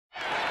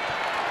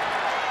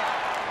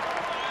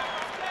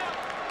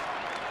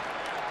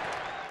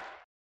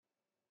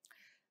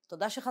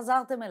תודה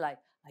שחזרתם אליי.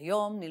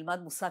 היום נלמד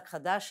מושג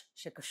חדש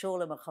שקשור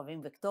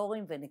למרחבים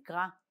וקטוריים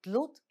ונקרא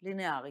תלות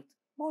ליניארית.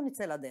 בואו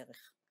נצא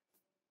לדרך.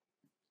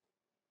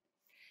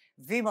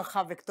 V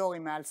מרחב וקטורי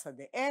מעל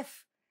שדה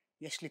F,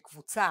 יש לי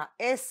קבוצה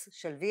S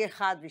של V1,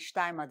 V2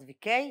 עד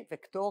VK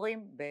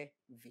וקטורים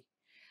ב-V.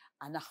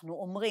 אנחנו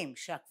אומרים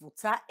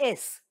שהקבוצה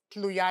S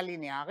תלויה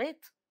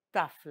ליניארית,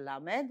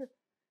 תלמד,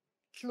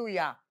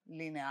 תלויה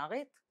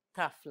ליניארית,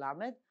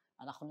 תלמד,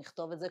 אנחנו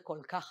נכתוב את זה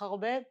כל כך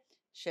הרבה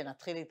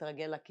שנתחיל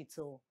להתרגל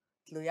לקיצור,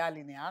 תלויה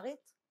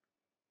ליניארית.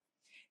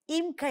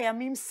 אם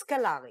קיימים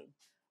סקלרים,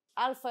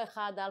 אלפא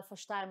 1, אלפא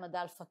 2 עד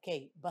אלפא K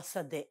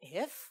בשדה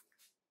F,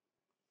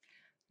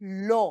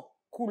 לא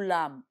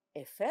כולם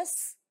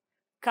 0,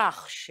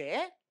 כך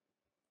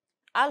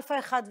שאלפא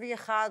 1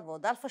 V1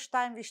 ועוד אלפא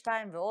 2 V2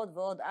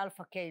 ועוד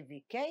אלפא K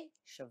VK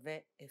שווה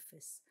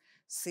 0.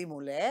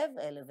 שימו לב,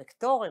 אלה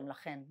וקטורים,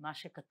 לכן מה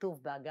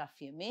שכתוב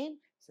באגף ימין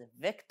זה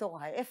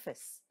וקטור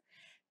האפס.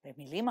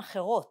 במילים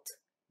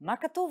אחרות, מה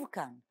כתוב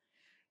כאן?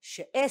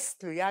 ש-S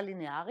תלויה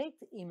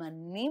ליניארית, אם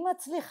אני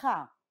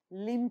מצליחה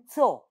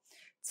למצוא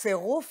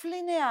צירוף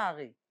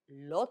ליניארי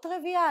לא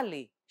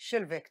טריוויאלי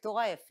של וקטור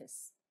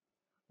האפס.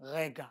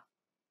 רגע,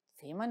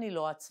 ואם אני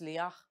לא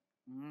אצליח?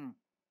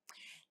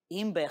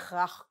 אם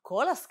בהכרח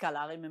כל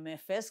הסקלרים הם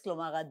 0,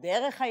 כלומר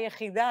הדרך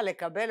היחידה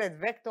לקבל את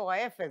וקטור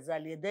האפס זה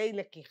על ידי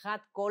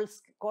לקיחת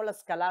כל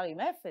הסקלרים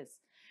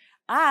 0,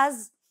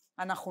 אז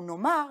אנחנו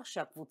נאמר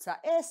שהקבוצה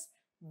S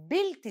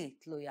בלתי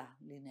תלויה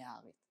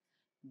ליניארית.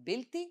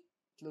 בלתי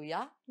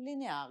תלויה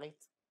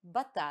ליניארית,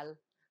 בטל.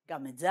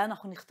 גם את זה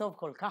אנחנו נכתוב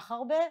כל כך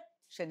הרבה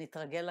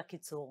שנתרגל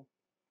לקיצור.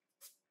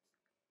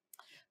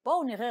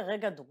 בואו נראה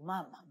רגע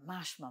דוגמה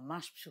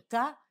ממש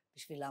פשוטה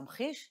בשביל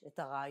להמחיש את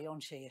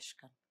הרעיון שיש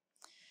כאן.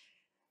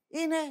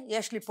 הנה,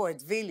 יש לי פה את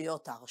V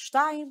להיות R2,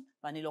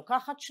 ואני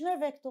לוקחת שני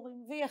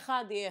וקטורים, V1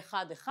 יהיה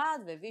 1, 1,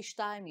 ו-V2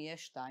 יהיה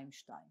 2,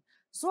 2.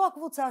 זו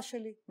הקבוצה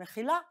שלי,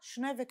 מכילה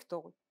שני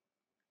וקטורים.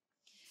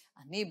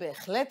 אני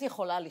בהחלט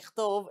יכולה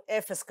לכתוב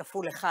 0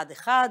 כפול 1,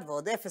 1,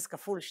 ועוד 0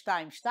 כפול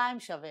 2, 2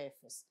 שווה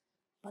 0.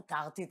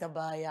 פתרתי את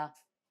הבעיה.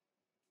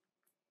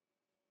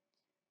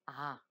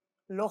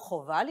 לא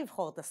חובה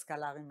לבחור את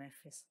הסקלרים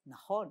 0.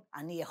 נכון,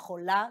 אני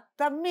יכולה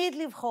תמיד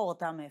לבחור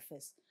אותם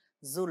 0.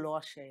 זו לא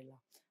השאלה.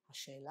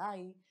 השאלה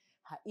היא,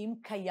 האם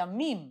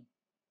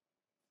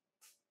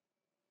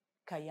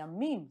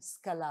קיימים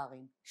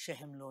סקלרים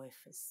שהם לא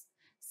 0?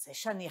 זה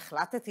שאני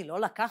החלטתי לא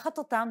לקחת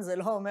אותם, זה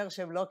לא אומר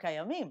שהם לא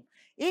קיימים.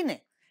 הנה,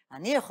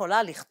 אני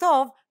יכולה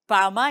לכתוב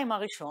פעמיים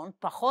הראשון,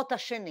 פחות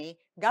השני,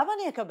 גם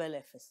אני אקבל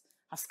 0.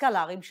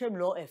 הסקלרים שהם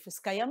לא 0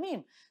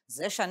 קיימים.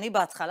 זה שאני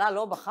בהתחלה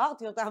לא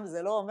בחרתי אותם,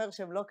 זה לא אומר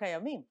שהם לא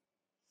קיימים.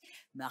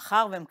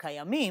 מאחר והם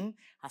קיימים,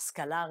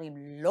 הסקלרים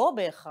לא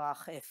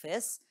בהכרח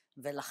 0,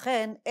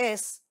 ולכן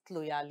S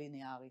תלויה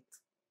ליניארית.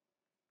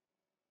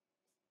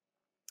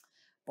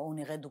 בואו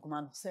נראה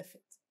דוגמה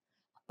נוספת.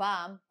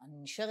 הפעם אני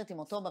נשארת עם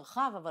אותו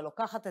מרחב, אבל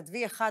לוקחת את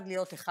V1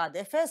 להיות 1,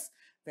 0,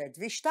 ואת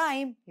V2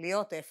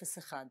 להיות 0,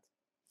 1.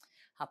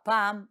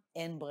 הפעם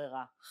אין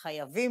ברירה,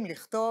 חייבים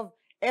לכתוב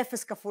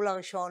 0 כפול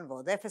הראשון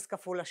ועוד 0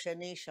 כפול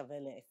השני שווה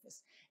ל-0.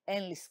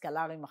 אין לי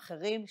סקלרים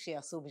אחרים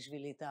שיעשו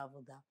בשבילי את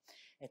העבודה.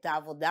 את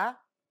העבודה,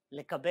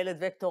 לקבל את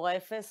וקטור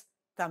ה-0,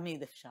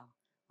 תמיד אפשר.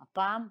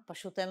 הפעם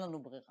פשוט אין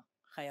לנו ברירה.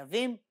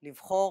 חייבים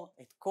לבחור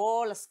את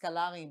כל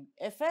הסקלרים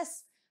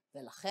 0,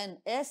 ולכן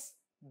S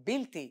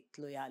בלתי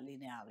תלויה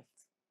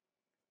ליניארית.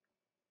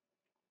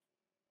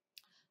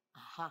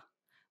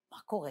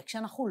 מה קורה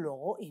כשאנחנו לא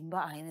רואים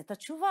בעין את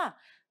התשובה?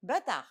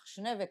 בטח,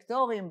 שני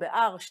וקטורים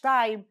ב-R2,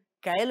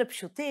 כאלה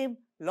פשוטים,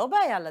 לא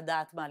בעיה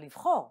לדעת מה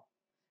לבחור.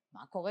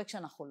 מה קורה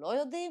כשאנחנו לא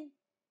יודעים?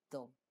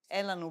 טוב,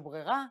 אין לנו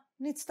ברירה,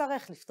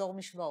 נצטרך לפתור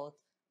משוואות.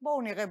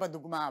 בואו נראה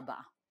בדוגמה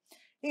הבאה.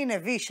 הנה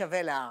V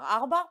שווה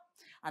ל-R4,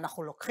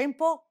 אנחנו לוקחים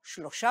פה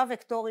 3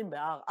 וקטורים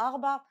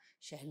ב-R4,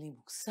 שאין לי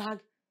מושג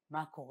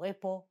מה קורה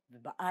פה,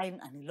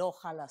 ובעין אני לא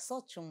אוכל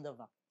לעשות שום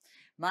דבר.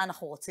 מה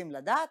אנחנו רוצים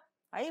לדעת?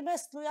 האם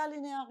S תלויה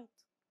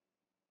ליניארית?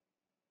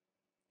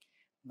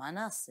 מה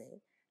נעשה?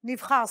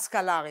 נבחר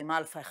סקלרים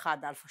אלפא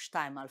 1, אלפא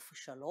 2, אלפא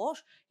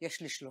 3,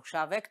 יש לי 3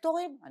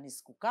 וקטורים, אני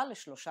זקוקה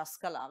ל3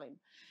 סקלרים.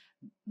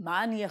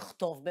 מה אני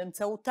אכתוב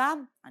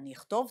באמצעותם? אני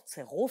אכתוב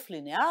צירוף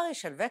ליניארי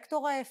של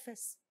וקטור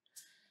האפס.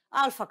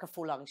 אלפא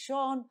כפול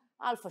הראשון,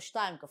 אלפא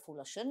 2 כפול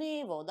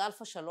השני, ועוד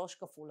אלפא 3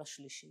 כפול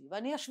השלישי,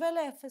 ואני אשווה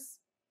ל-0.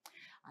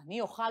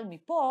 אני אוכל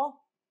מפה,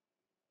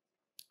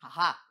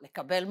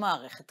 לקבל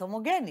מערכת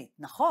הומוגנית,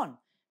 נכון.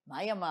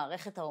 מהי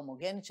המערכת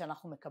ההומוגנית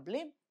שאנחנו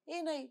מקבלים?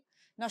 הנה היא.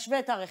 נשווה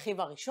את הרכיב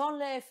הראשון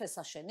ל-0,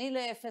 השני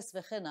ל-0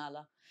 וכן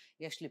הלאה.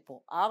 יש לי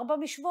פה 4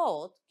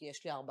 משוואות, כי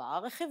יש לי 4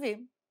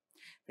 רכיבים,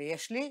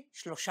 ויש לי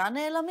 3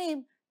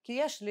 נעלמים, כי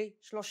יש לי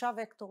 3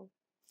 וקטורים.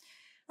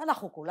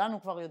 אנחנו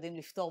כולנו כבר יודעים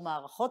לפתור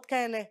מערכות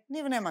כאלה,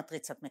 נבנה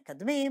מטריצת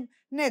מקדמים,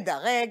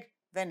 נדרג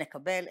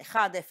ונקבל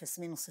 1, 0,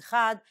 מינוס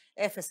 1,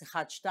 0,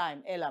 1,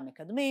 2 אלה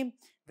המקדמים,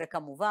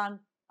 וכמובן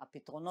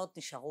הפתרונות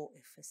נשארו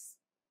 0.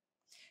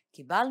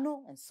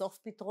 קיבלנו אינסוף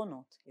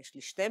פתרונות. יש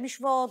לי 2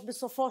 משוואות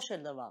בסופו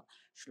של דבר.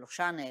 3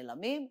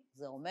 נעלמים,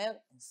 זה אומר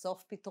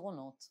אינסוף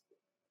פתרונות.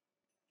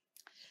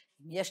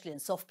 אם יש לי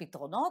אינסוף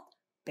פתרונות,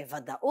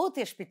 בוודאות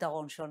יש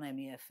פתרון שונה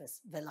מ-0,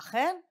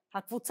 ולכן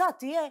הקבוצה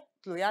תהיה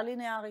תלויה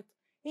ליניארית.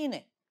 הנה,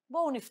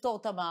 בואו נפתור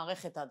את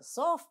המערכת עד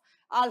הסוף.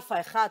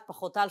 אלפא 1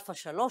 פחות אלפא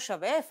 3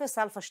 שווה 0,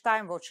 אלפא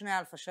 2 ועוד 2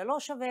 אלפא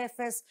 3 שווה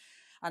 0.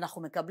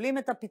 אנחנו מקבלים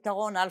את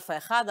הפתרון אלפא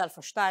 1,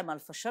 אלפא 2,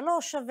 אלפא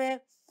 3 שווה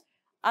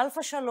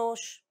אלפא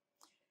 3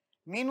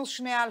 מינוס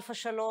 2 אלפא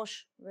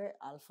 3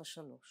 ואלפא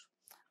 3.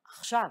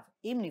 עכשיו,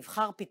 אם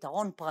נבחר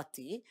פתרון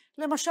פרטי,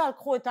 למשל,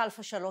 קחו את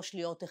אלפא 3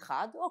 להיות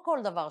 1, או כל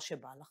דבר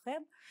שבא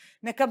לכם,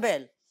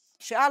 נקבל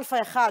שאלפא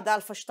 1,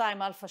 אלפא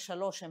 2, אלפא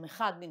 3 הם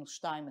 1 מינוס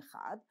 2, 1.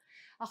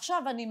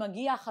 עכשיו אני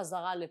מגיע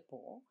חזרה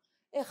לפה,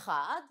 1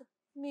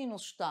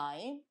 מינוס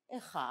 2,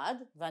 1,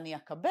 ואני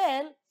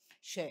אקבל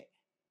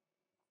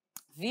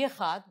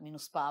ש-V1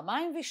 מינוס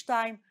פעמיים V2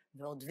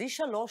 ועוד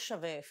V3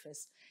 שווה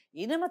 0.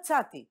 הנה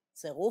מצאתי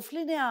צירוף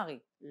ליניארי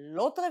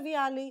לא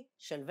טריוויאלי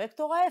של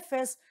וקטור ה-0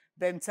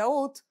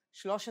 באמצעות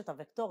שלושת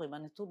הוקטורים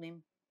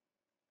הנתונים.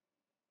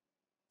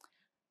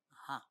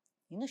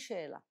 הנה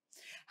שאלה.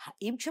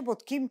 האם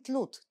כשבודקים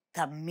תלות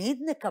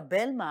תמיד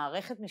נקבל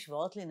מערכת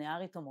משוואות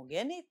ליניארית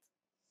הומוגנית?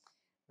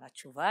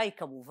 והתשובה היא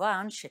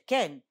כמובן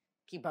שכן,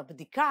 כי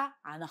בבדיקה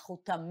אנחנו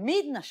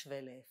תמיד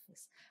נשווה ל-0.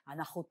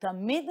 אנחנו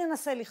תמיד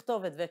ננסה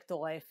לכתוב את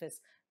וקטור ה-0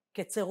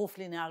 כצירוף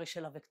ליניארי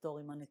של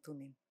הוקטורים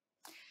הנתונים.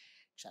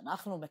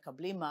 כשאנחנו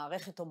מקבלים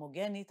מערכת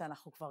הומוגנית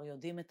אנחנו כבר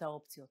יודעים את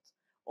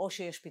האופציות. או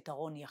שיש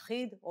פתרון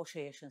יחיד או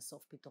שיש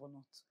אינסוף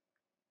פתרונות.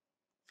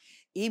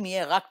 אם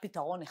יהיה רק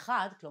פתרון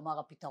אחד, כלומר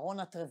הפתרון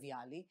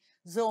הטריוויאלי,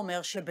 זה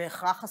אומר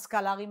שבהכרח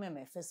הסקלרים הם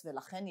 0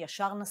 ולכן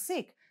ישר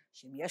נסיק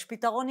שאם יש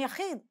פתרון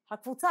יחיד,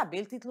 הקבוצה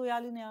בלתי תלויה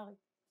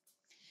ליניארית.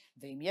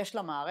 ואם יש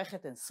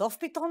למערכת אינסוף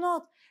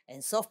פתרונות,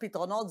 אינסוף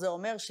פתרונות זה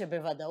אומר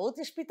שבוודאות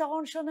יש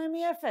פתרון שונה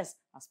מ-0,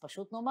 אז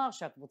פשוט נאמר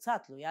שהקבוצה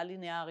תלויה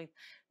ליניארית.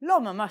 לא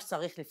ממש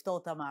צריך לפתור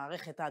את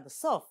המערכת עד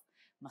הסוף,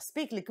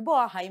 מספיק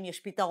לקבוע האם יש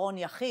פתרון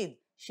יחיד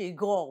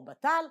שיגרור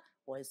בטל,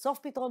 או אינסוף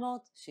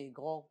פתרונות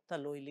שיגרור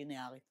תלוי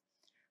ליניארית.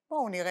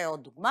 בואו נראה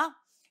עוד דוגמה.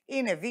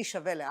 הנה V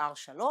שווה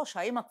ל-R3,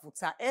 האם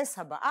הקבוצה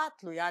S הבאה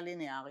תלויה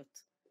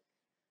ליניארית?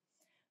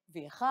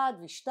 V1,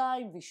 V2,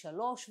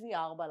 V3,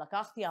 V4,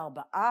 לקחתי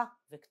 4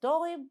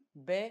 וקטורים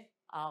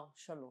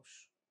ב-R3.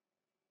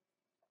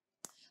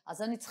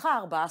 אז אני צריכה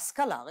 4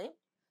 סקלרים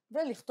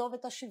ולכתוב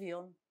את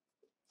השוויון.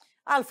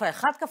 אלפא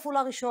 1 כפול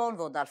הראשון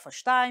ועוד אלפא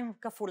 2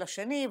 כפול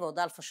השני ועוד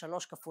אלפא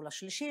 3 כפול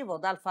השלישי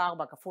ועוד אלפא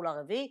 4 כפול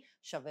הרביעי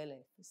שווה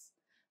ל-0.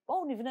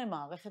 בואו נבנה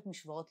מערכת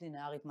משוואות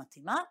ליניארית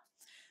מתאימה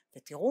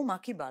ותראו מה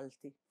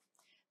קיבלתי.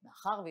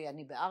 מאחר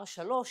ואני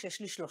ב-R3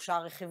 יש לי 3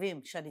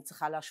 רכיבים שאני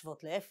צריכה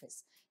להשוות ל-0,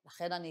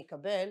 לכן אני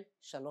אקבל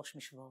 3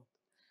 משוואות.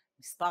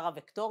 מספר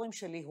הוקטורים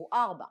שלי הוא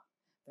 4,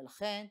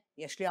 ולכן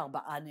יש לי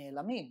 4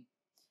 נעלמים.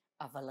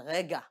 אבל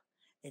רגע,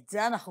 את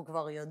זה אנחנו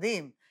כבר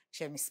יודעים,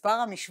 כשמספר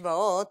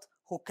המשוואות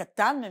הוא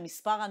קטן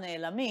ממספר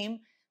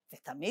הנעלמים,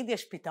 ותמיד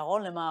יש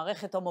פתרון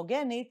למערכת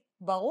הומוגנית,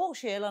 ברור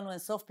שיהיה לנו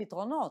אינסוף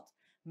פתרונות.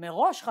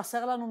 מראש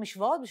חסר לנו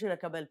משוואות בשביל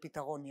לקבל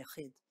פתרון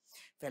יחיד.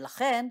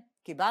 ולכן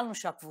קיבלנו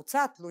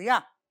שהקבוצה תלויה.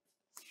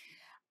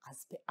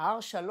 אז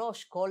ב-R3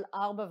 כל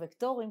 4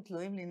 וקטורים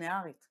תלויים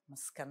ליניארית,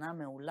 מסקנה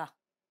מעולה.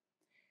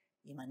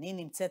 אם אני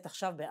נמצאת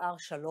עכשיו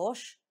ב-R3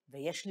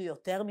 ויש לי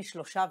יותר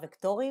מ3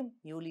 וקטורים,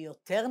 יהיו לי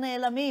יותר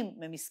נעלמים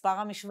ממספר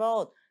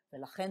המשוואות,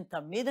 ולכן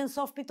תמיד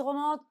אינסוף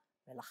פתרונות,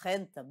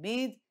 ולכן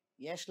תמיד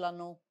יש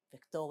לנו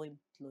וקטורים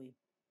תלויים.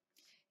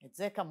 את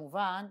זה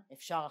כמובן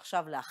אפשר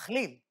עכשיו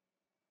להכליל.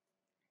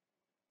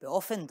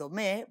 באופן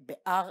דומה,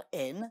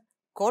 ב-Rn,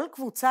 כל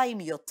קבוצה עם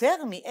יותר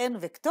מ-n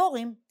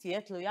וקטורים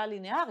תהיה תלויה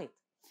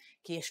ליניארית.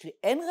 כי יש לי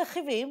n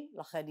רכיבים,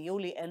 לכן יהיו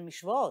לי n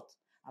משוואות,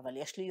 אבל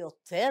יש לי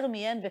יותר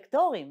מ-n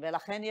וקטורים,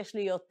 ולכן יש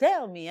לי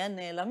יותר מ-n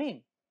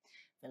נעלמים.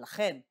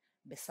 ולכן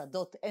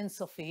בשדות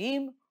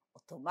אינסופיים,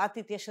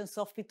 אוטומטית יש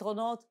אינסוף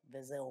פתרונות,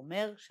 וזה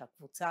אומר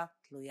שהקבוצה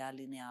תלויה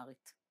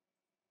ליניארית.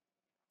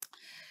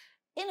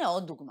 הנה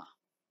עוד דוגמה.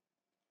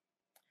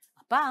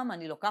 הפעם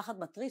אני לוקחת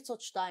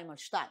מטריצות 2 על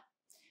 2,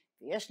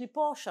 ויש לי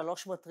פה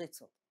 3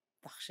 מטריצות.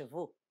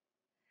 תחשבו,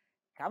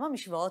 כמה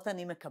משוואות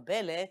אני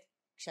מקבלת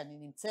כשאני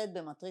נמצאת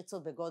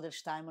במטריצות בגודל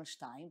 2 על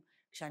 2,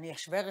 כשאני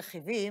אשווה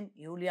רכיבים,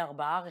 יהיו לי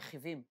 4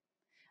 רכיבים.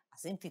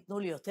 אז אם תיתנו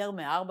לי יותר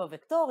מ4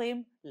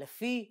 וקטורים,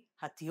 לפי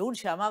הטיעון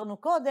שאמרנו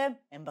קודם,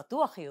 הם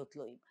בטוח יהיו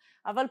תלויים.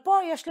 אבל פה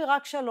יש לי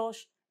רק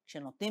 3.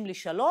 כשנותנים לי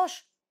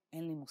 3,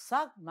 אין לי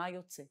מושג מה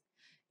יוצא.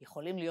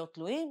 יכולים להיות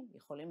תלויים,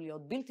 יכולים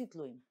להיות בלתי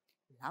תלויים.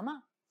 למה?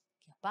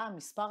 כי הפעם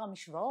מספר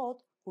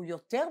המשוואות הוא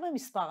יותר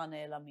ממספר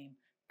הנעלמים.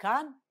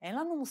 כאן אין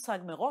לנו מושג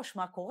מראש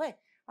מה קורה,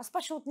 אז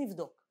פשוט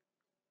נבדוק.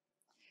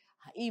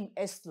 האם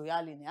S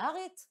תלויה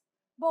ליניארית?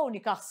 בואו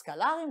ניקח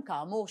סקלרים,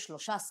 כאמור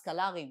 3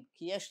 סקלרים,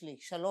 כי יש לי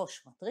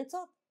 3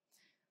 מטריצות.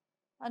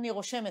 אני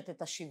רושמת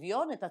את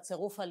השוויון, את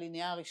הצירוף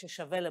הליניארי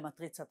ששווה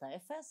למטריצת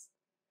ה-0.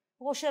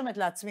 רושמת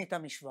לעצמי את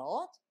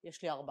המשוואות,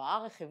 יש לי 4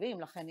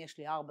 רכיבים, לכן יש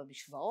לי 4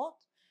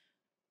 משוואות.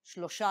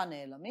 3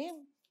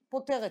 נעלמים,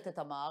 פותרת את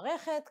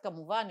המערכת,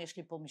 כמובן יש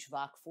לי פה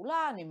משוואה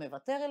כפולה, אני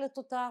מבטרת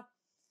אותה,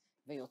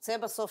 ויוצא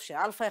בסוף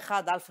שאלפא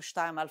 1, אלפא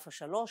 2, אלפא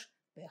 3,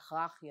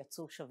 בהכרח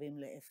יצאו שווים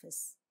ל-0.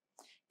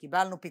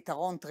 קיבלנו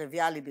פתרון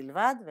טריוויאלי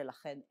בלבד,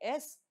 ולכן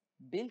S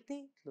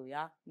בלתי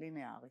תלויה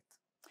ליניארית.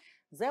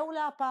 זהו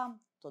להפעם,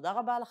 תודה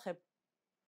רבה לכם.